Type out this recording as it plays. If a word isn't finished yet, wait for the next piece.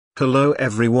Hello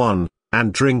everyone,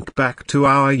 and drink back to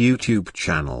our YouTube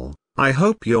channel. I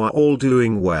hope you are all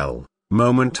doing well.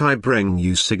 Moment I bring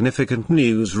you significant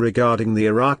news regarding the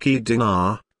Iraqi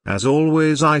dinar. As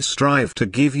always, I strive to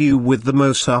give you with the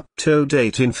most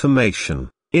up-to-date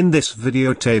information. In this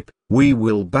videotape, we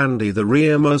will bandy the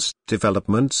rearmost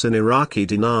developments in Iraqi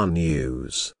dinar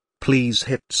news. Please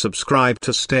hit subscribe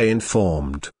to stay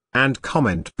informed, and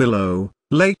comment below.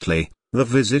 Lately, the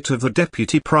visit of the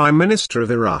Deputy Prime Minister of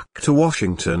Iraq to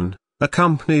Washington,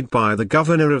 accompanied by the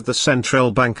Governor of the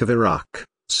Central Bank of Iraq,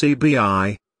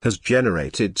 CBI, has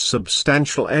generated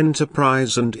substantial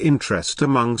enterprise and interest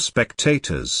among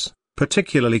spectators,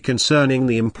 particularly concerning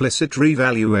the implicit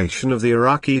revaluation of the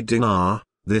Iraqi dinar.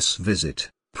 This visit,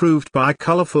 proved by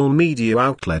colorful media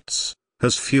outlets,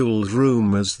 has fueled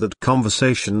rumors that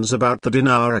conversations about the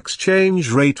dinar exchange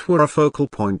rate were a focal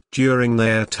point during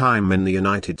their time in the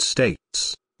United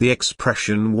States. The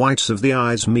expression "whites of the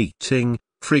eyes meeting,"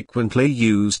 frequently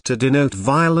used to denote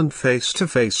violent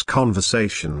face-to-face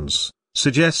conversations,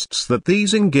 suggests that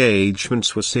these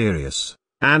engagements were serious,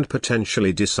 and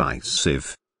potentially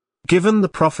decisive. Given the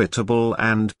profitable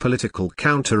and political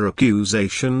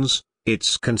counter-accusations,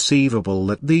 it's conceivable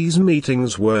that these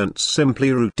meetings weren't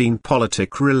simply routine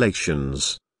politic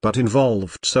relations, but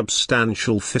involved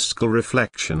substantial fiscal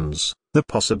reflections. The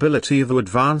possibility of an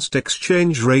advanced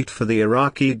exchange rate for the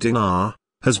Iraqi dinar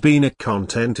has been a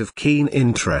content of keen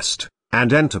interest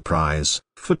and enterprise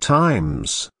for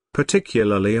times,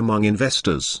 particularly among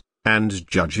investors and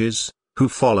judges who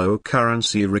follow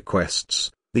currency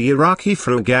requests. The Iraqi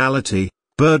frugality,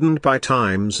 burdened by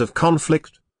times of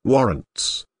conflict,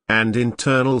 warrants, and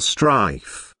internal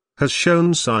strife, has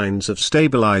shown signs of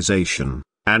stabilization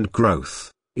and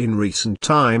growth in recent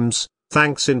times,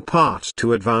 thanks in part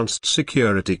to advanced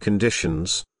security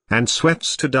conditions and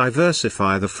sweats to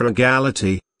diversify the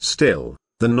frugality. Still,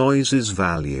 the noise's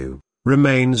value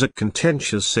remains a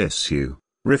contentious issue,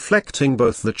 reflecting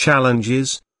both the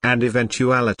challenges and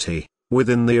eventuality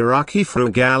within the Iraqi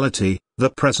frugality. The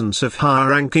presence of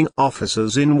high-ranking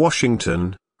officers in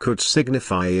Washington could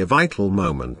signify a vital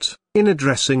moment in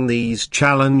addressing these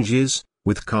challenges,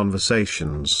 with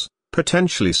conversations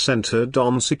potentially centered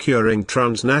on securing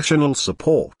transnational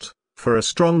support for a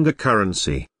stronger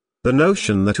currency. The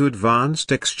notion that an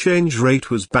advanced exchange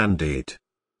rate was bandied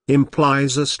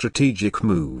implies a strategic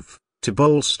move to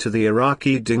bolster the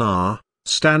Iraqi dinar,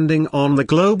 standing on the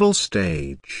global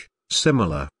stage.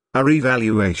 Similar, a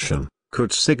revaluation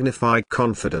could signify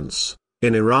confidence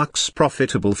in Iraq's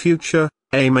profitable future,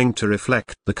 aiming to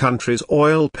reflect the country's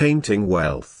oil-painting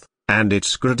wealth and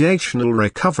its gradational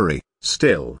recovery.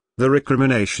 Still, the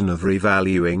recrimination of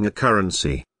revaluing a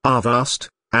currency are vast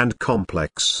and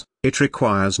complex. It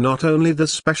requires not only the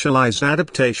specialized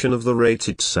adaptation of the rate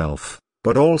itself,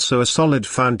 but also a solid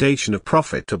foundation of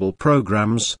profitable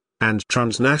programs and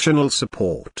transnational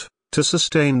support to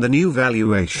sustain the new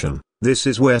valuation. This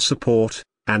is where support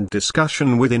and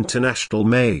discussion with international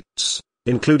mates,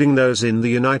 including those in the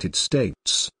United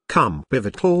States, come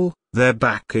pivotal. Their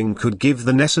backing could give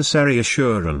the necessary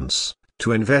assurance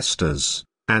to investors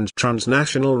and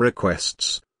transnational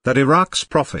requests that Iraq's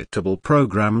profitable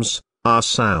programs are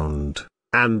sound,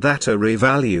 and that a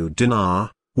revalued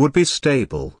dinar would be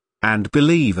stable and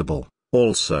believable.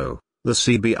 Also, the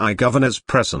CBI governor's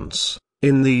presence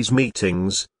in these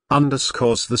meetings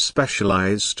underscores the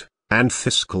specialized and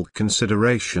fiscal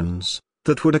considerations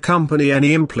that would accompany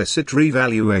any implicit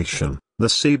revaluation. The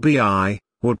CBI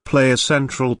would play a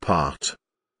central part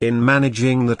in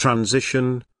managing the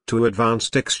transition to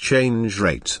advanced exchange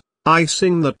rate,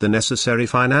 ensuring that the necessary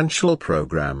financial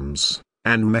programs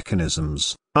and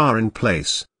mechanisms are in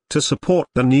place to support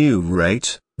the new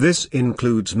rate. This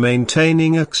includes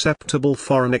maintaining acceptable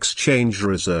foreign exchange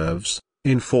reserves,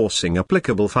 enforcing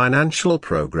applicable financial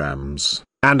programs,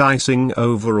 and ensuring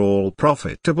overall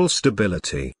profitable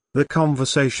stability. The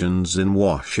conversations in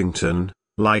Washington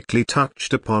likely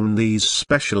touched upon these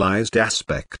specialized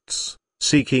aspects,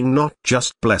 seeking not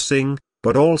just blessing,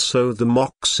 but also the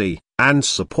moxie and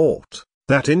support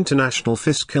that international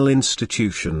fiscal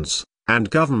institutions and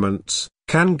governments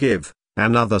can give.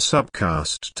 Another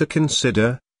subcast to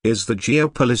consider is the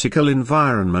geopolitical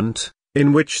environment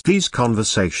in which these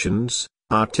conversations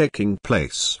are taking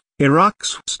place.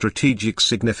 Iraq's strategic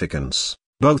significance,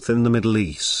 both in the Middle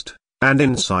East and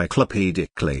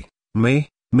encyclopedically,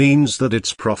 means that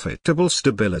its profitable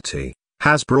stability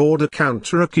has broader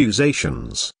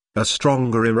counter-accusations. A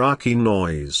stronger Iraqi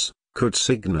noise could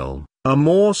signal a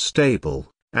more stable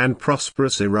and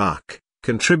prosperous Iraq,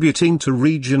 contributing to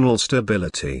regional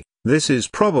stability. This is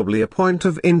probably a point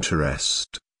of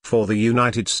interest for the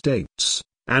United States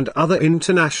and other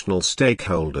international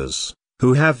stakeholders,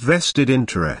 who have vested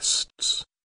interests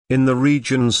in the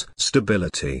region's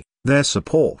stability. Their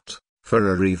support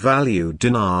for a revalued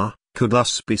dinar could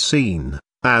thus be seen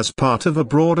as part of a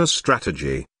broader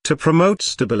strategy to promote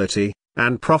stability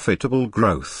and profitable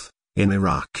growth in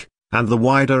Iraq and the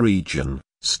wider region.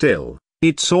 Still,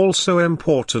 it's also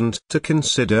important to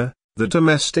consider the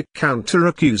domestic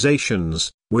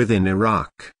counter-accusations within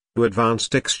Iraq. The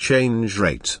advanced exchange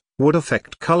rate would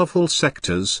affect colorful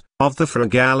sectors of the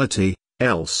frugality,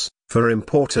 else, for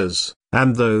importers,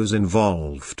 and those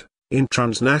involved in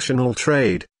transnational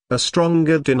trade. A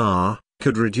stronger dinar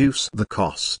could reduce the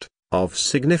cost of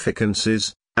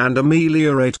significances and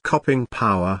ameliorate copying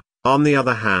power. On the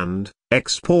other hand,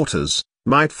 exporters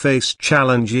might face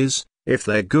challenges if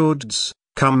their goods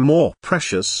come more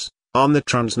precious on the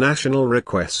transnational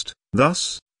request.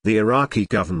 Thus, the Iraqi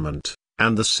government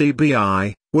and the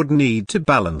CBI would need to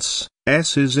balance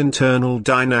its internal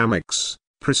dynamics,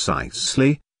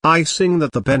 precisely icing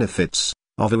that the benefits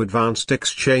of an advanced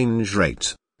exchange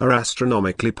rate are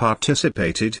astronomically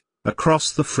participated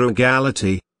across the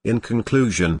frugality. In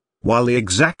conclusion, while the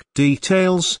exact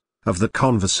details of the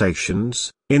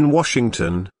conversations in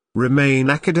Washington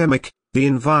remain academic, the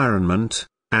environment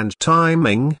and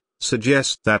timing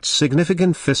suggest that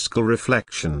significant fiscal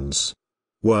reflections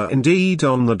were indeed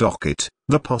on the docket.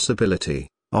 The possibility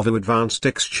of an advanced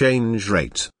exchange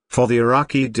rate for the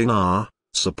Iraqi dinar,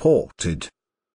 supported